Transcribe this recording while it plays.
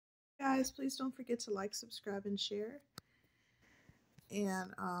guys, please don't forget to like, subscribe, and share.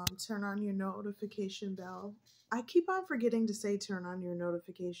 And turn on your notification bell. I keep on forgetting to say turn on your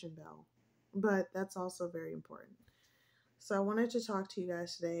notification bell, but that's also very important. So I wanted to talk to you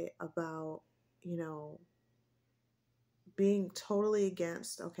guys today about, being totally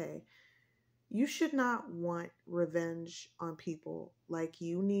against, okay, you should not want revenge on people. Like,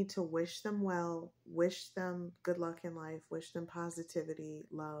 you need to wish them well, wish them good luck in life, wish them positivity,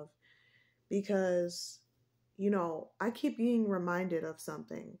 love, because I keep being reminded of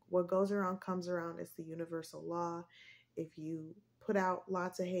something. What goes around comes around is the universal law. If you put out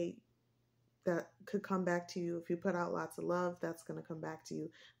lots of hate, that could come back to you. If you put out lots of love, that's going to come back to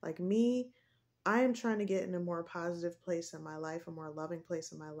you. Like me, I am trying to get in a more positive place in my life, a more loving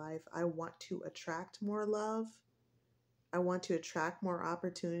place in my life. I want to attract more love. I want to attract more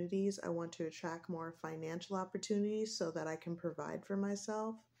opportunities. I want to attract more financial opportunities so that I can provide for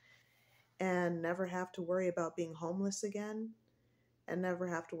myself and never have to worry about being homeless again, and never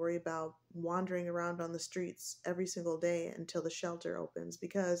have to worry about wandering around on the streets every single day until the shelter opens.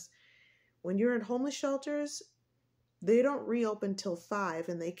 Because when you're in homeless shelters, they don't reopen till 5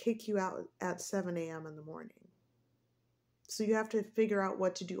 and they kick you out at 7 a.m. in the morning. So you have to figure out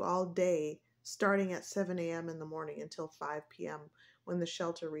what to do all day, starting at 7 a.m. in the morning until 5 p.m. when the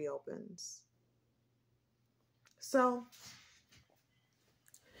shelter reopens. So,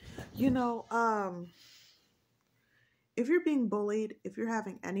 if you're being bullied, if you're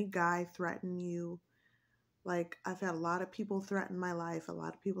having any guy threaten you, like I've had a lot of people threaten my life, a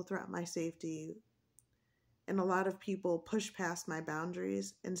lot of people threaten my safety, and a lot of people push past my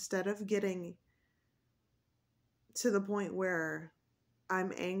boundaries, instead of getting to the point where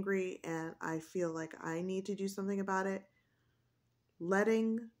I'm angry and I feel like I need to do something about it,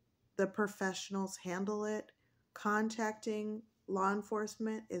 letting the professionals handle it, contacting law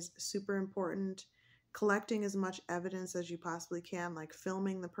enforcement is super important. Collecting as much evidence as you possibly can, like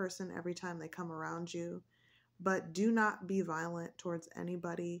filming the person every time they come around you. But do not be violent towards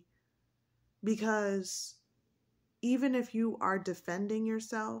anybody, because even if you are defending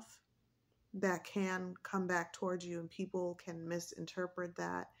yourself, that can come back towards you and people can misinterpret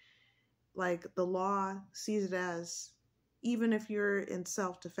that. Like, the law sees it as, even if you're in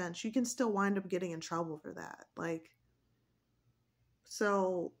self-defense, you can still wind up getting in trouble for that.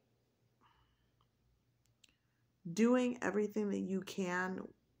 So doing everything that you can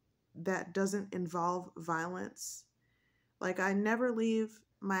that doesn't involve violence. Like, I never leave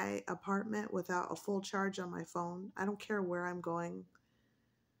my apartment without a full charge on my phone. I don't care where I'm going.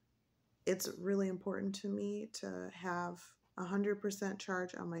 It's really important to me to have 100%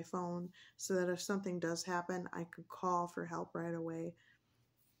 charge on my phone so that if something does happen, I could call for help right away.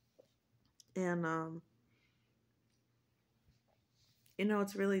 And,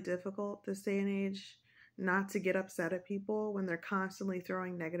 it's really difficult this day and age not to get upset at people when they're constantly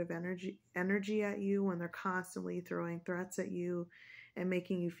throwing negative energy at you, when they're constantly throwing threats at you and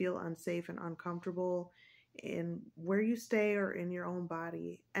making you feel unsafe and uncomfortable in where you stay or in your own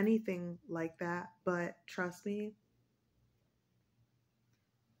body, anything like that. But trust me,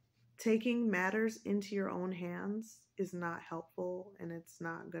 taking matters into your own hands is not helpful, and it's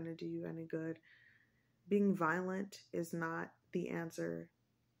not going to do you any good. Being violent is not the answer,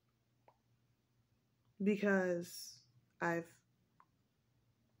 because I've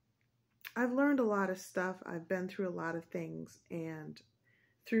learned a lot of stuff. I've been through a lot of things, and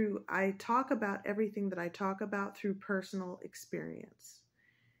I talk about everything that I talk about through personal experience.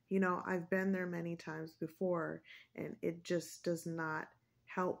 I've been there many times before, and it just does not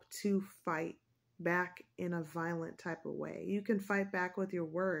help to fight back in a violent type of way. You can fight back with your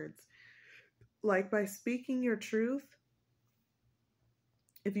words, like by speaking your truth.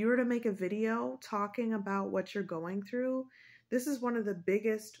 If you were to make a video talking about what you're going through, this is one of the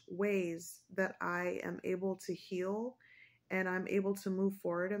biggest ways that I am able to heal and I'm able to move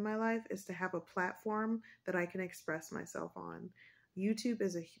forward in my life, is to have a platform that I can express myself on. YouTube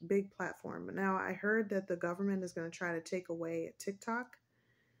is a big platform. Now, I heard that the government is going to try to take away TikTok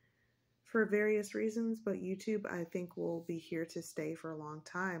for various reasons, but YouTube, I think, will be here to stay for a long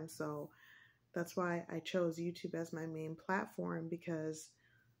time. So that's why I chose YouTube as my main platform, because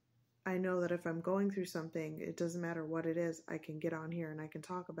I know that if I'm going through something, it doesn't matter what it is, I can get on here and I can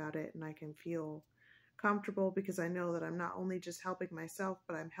talk about it and I can feel comfortable, because I know that I'm not only just helping myself,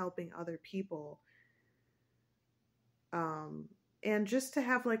 but I'm helping other people. And just to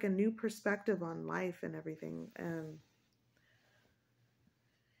have like a new perspective on life and everything. And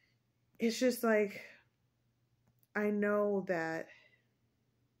it's just like, I know that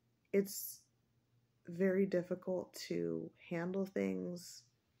it's very difficult to handle things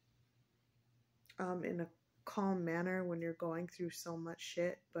in a calm manner when you're going through so much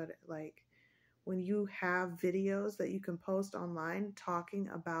shit, but like when you have videos that you can post online talking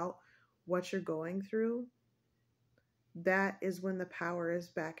about what you're going through, that is when the power is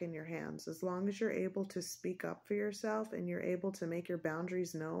back in your hands. As long as you're able to speak up for yourself and you're able to make your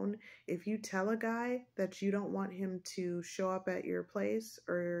boundaries known, if you tell a guy that you don't want him to show up at your place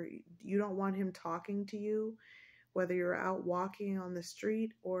or you don't want him talking to you, whether you're out walking on the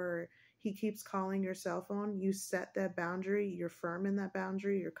street or he keeps calling your cell phone, you set that boundary, you're firm in that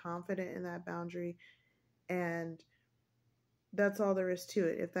boundary, you're confident in that boundary, and that's all there is to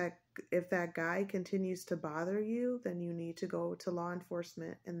it. If that guy continues to bother you, then you need to go to law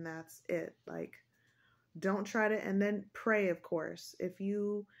enforcement, and that's it. Like, don't try to, and then pray, of course. If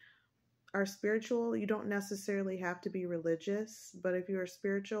you are spiritual, you don't necessarily have to be religious, but if you are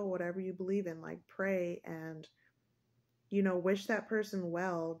spiritual, whatever you believe in, like, pray and, you know, wish that person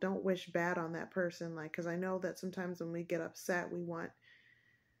well. Don't wish bad on that person. Like, because I know that sometimes when we get upset, we want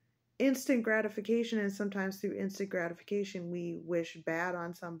instant gratification, and sometimes through instant gratification we wish bad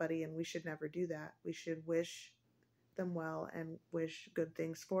on somebody, and we should never do that. We should wish them well and wish good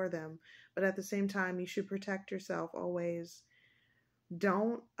things for them, but at the same time you should protect yourself always.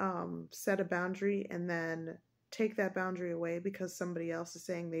 Don't set a boundary and then take that boundary away because somebody else is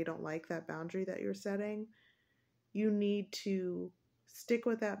saying they don't like that boundary that you're setting. You need to stick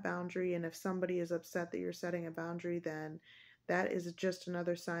with that boundary, and if somebody is upset that you're setting a boundary, then that is just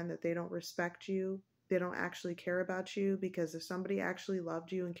another sign that they don't respect you. They don't actually care about you, because if somebody actually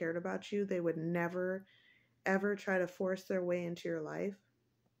loved you and cared about you, they would never, ever try to force their way into your life.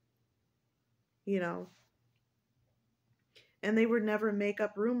 You know? And they would never make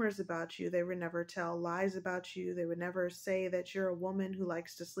up rumors about you. They would never tell lies about you. They would never say that you're a woman who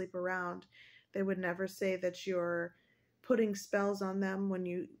likes to sleep around. They would never say that you're putting spells on them when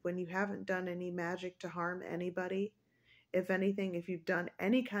you haven't done any magic to harm anybody. If anything, if you've done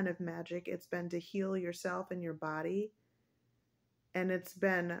any kind of magic, it's been to heal yourself and your body. And it's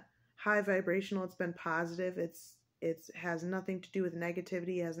been high vibrational, it's been positive, it has nothing to do with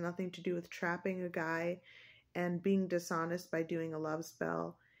negativity, it has nothing to do with trapping a guy and being dishonest by doing a love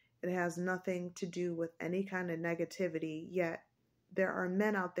spell. It has nothing to do with any kind of negativity, yet there are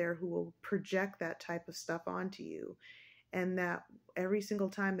men out there who will project that type of stuff onto you. And that every single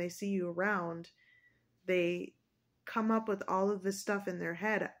time they see you around, they come up with all of this stuff in their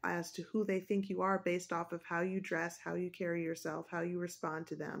head as to who they think you are based off of how you dress, how you carry yourself, how you respond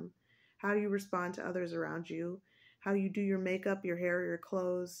to them, how you respond to others around you, how you do your makeup, your hair, your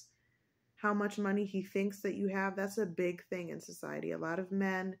clothes, how much money he thinks that you have. That's a big thing in society. A lot of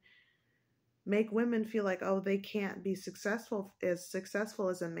men make women feel like, oh, they can't be successful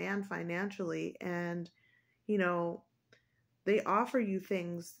as a man financially. And, you know, they offer you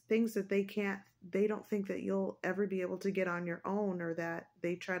things that they don't think that you'll ever be able to get on your own, or that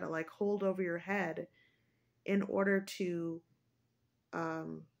they try to like hold over your head in order to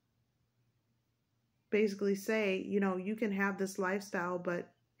basically say, you know, you can have this lifestyle,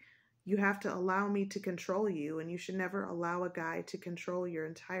 but you have to allow me to control you, and you should never allow a guy to control your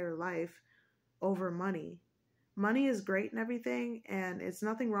entire life over money. Money is great and everything, and it's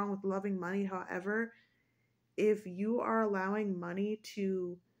nothing wrong with loving money. However, if you are allowing money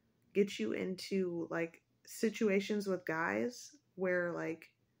to get you into like situations with guys where like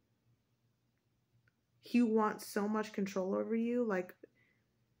he wants so much control over you, like,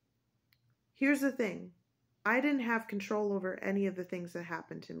 here's the thing. I didn't have control over any of the things that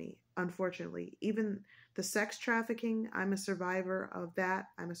happened to me, unfortunately. Even the sex trafficking, I'm a survivor of that.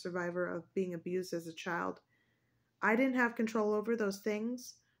 I'm a survivor of being abused as a child. I didn't have control over those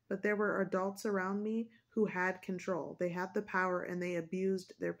things, but there were adults around me who had control. They had the power, and they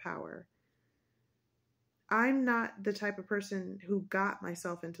abused their power. I'm not the type of person who got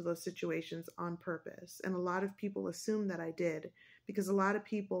myself into those situations on purpose. And a lot of people assume that I did, because a lot of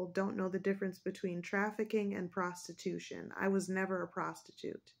people don't know the difference between trafficking and prostitution. I was never a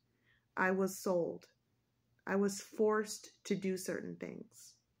prostitute. I was sold. I was forced to do certain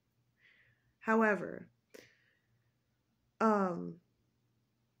things. However,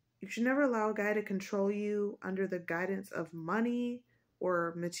 you should never allow a guy to control you under the guidance of money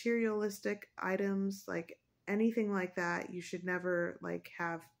or materialistic items, like anything like that. You should never like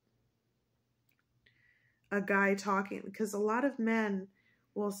have a guy talking, because a lot of men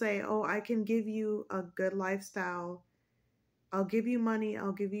will say, oh, I can give you a good lifestyle. I'll give you money.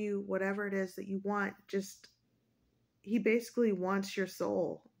 I'll give you whatever it is that you want. Just, he basically wants your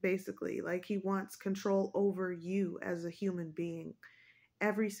soul, basically. Like, he wants control over you as a human being.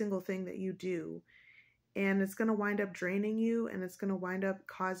 Every single thing that you do. And it's going to wind up draining you, and it's going to wind up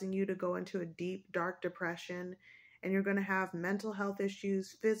causing you to go into a deep, dark depression. And you're going to have mental health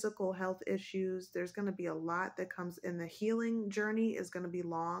issues, physical health issues. There's going to be a lot that comes in. The healing journey is going to be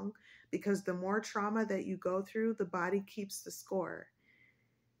long, because the more trauma that you go through, the body keeps the score.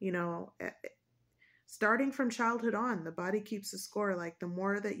 You know, starting from childhood on, the body keeps the score. Like, the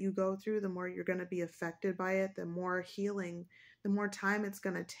more that you go through, the more you're going to be affected by it, the more healing, the more time it's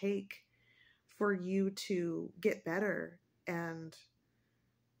going to take for you to get better. And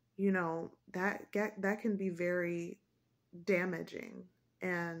you know, that can be very damaging.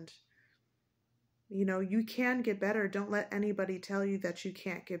 And you know, you can get better. Don't let anybody tell you that you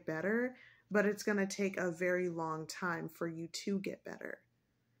can't get better, but it's going to take a very long time for you to get better.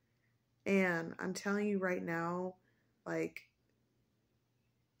 And I'm telling you right now, like,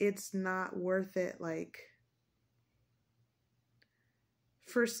 it's not worth it. Like,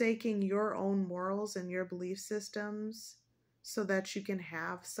 forsaking your own morals and your belief systems so that you can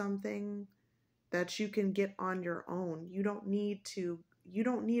have something that you can get on your own. You don't need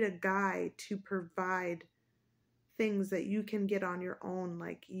a guy to provide things that you can get on your own.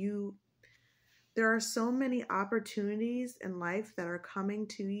 Like, there are so many opportunities in life that are coming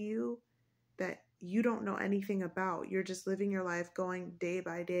to you that you don't know anything about. You're just living your life, going day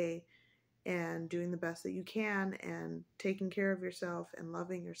by day and doing the best that you can and taking care of yourself and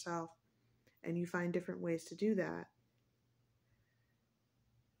loving yourself. And you find different ways to do that.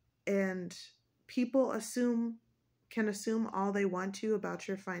 And people can assume all they want to about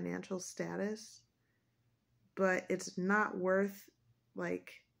your financial status, but it's not worth,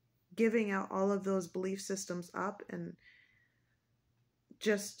 like, giving out all of those belief systems up and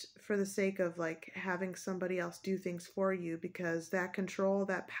just for the sake of, like, having somebody else do things for you, because that control,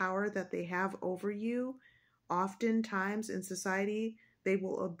 that power that they have over you, oftentimes in society, they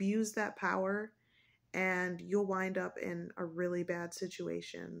will abuse that power and you'll wind up in a really bad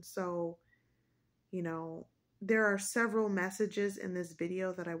situation. So, you know, there are several messages in this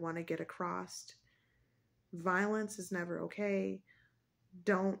video that I want to get across. Violence is never okay.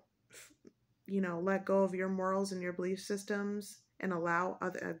 Don't, let go of your morals and your belief systems and allow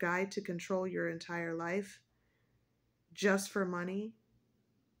a guy to control your entire life just for money.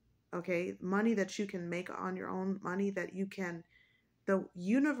 Okay? Money that you can make on your own, money that the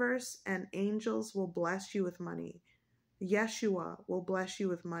universe and angels will bless you with money. Yeshua will bless you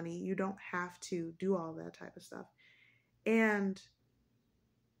with money. You don't have to do all that type of stuff. And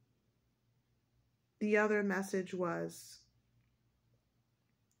the other message was,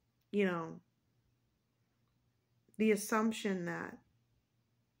 the assumption that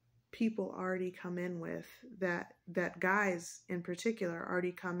people already come in with, that guys in particular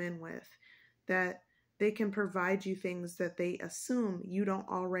already come in with, that they can provide you things that they assume you don't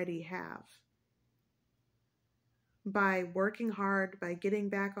already have. By working hard, by getting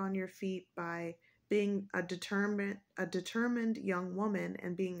back on your feet, by being a determined young woman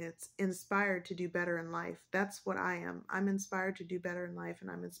and being inspired to do better in life. That's what I am. I'm inspired to do better in life, and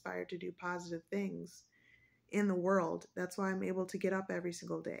I'm inspired to do positive things in the world. That's why I'm able to get up every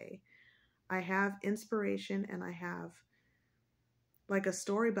single day. I have inspiration, and I have, like, a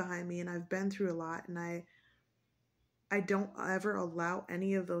story behind me, and I've been through a lot, and I don't ever allow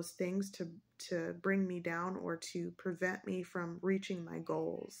any of those things to bring me down or to prevent me from reaching my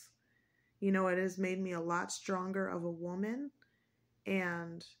goals. It has made me a lot stronger of a woman,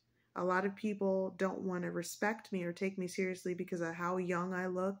 and a lot of people don't want to respect me or take me seriously because of how young I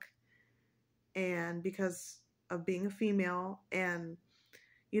look and because of being a female. And,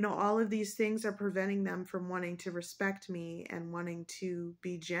 all of these things are preventing them from wanting to respect me and wanting to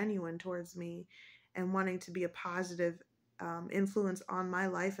be genuine towards me and wanting to be a positive influence on my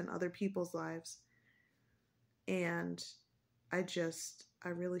life and other people's lives. And I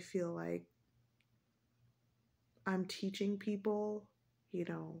really feel like I'm teaching people,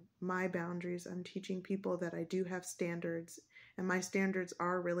 my boundaries. I'm teaching people that I do have standards, and my standards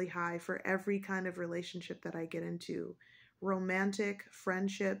are really high for every kind of relationship that I get into. Romantic,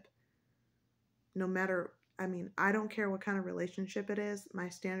 friendship, I don't care what kind of relationship it is. My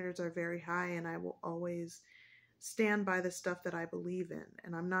standards are very high, and I will always stand by the stuff that I believe in,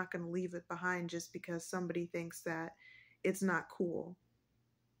 and I'm not going to leave it behind just because somebody thinks that it's not cool.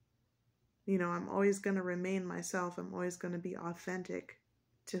 I'm always going to remain myself. I'm always going to be authentic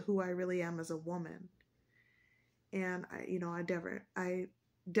to who I really am as a woman. And I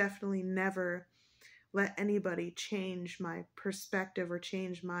definitely never let anybody change my perspective or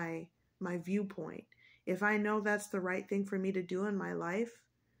change my viewpoint. If I know that's the right thing for me to do in my life,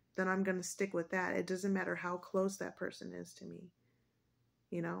 then I'm going to stick with that. It doesn't matter how close that person is to me,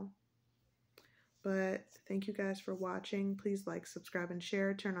 But thank you guys for watching. Please like, subscribe, and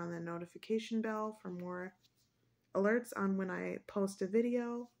share. Turn on the notification bell for more alerts on when I post a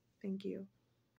video. Thank you.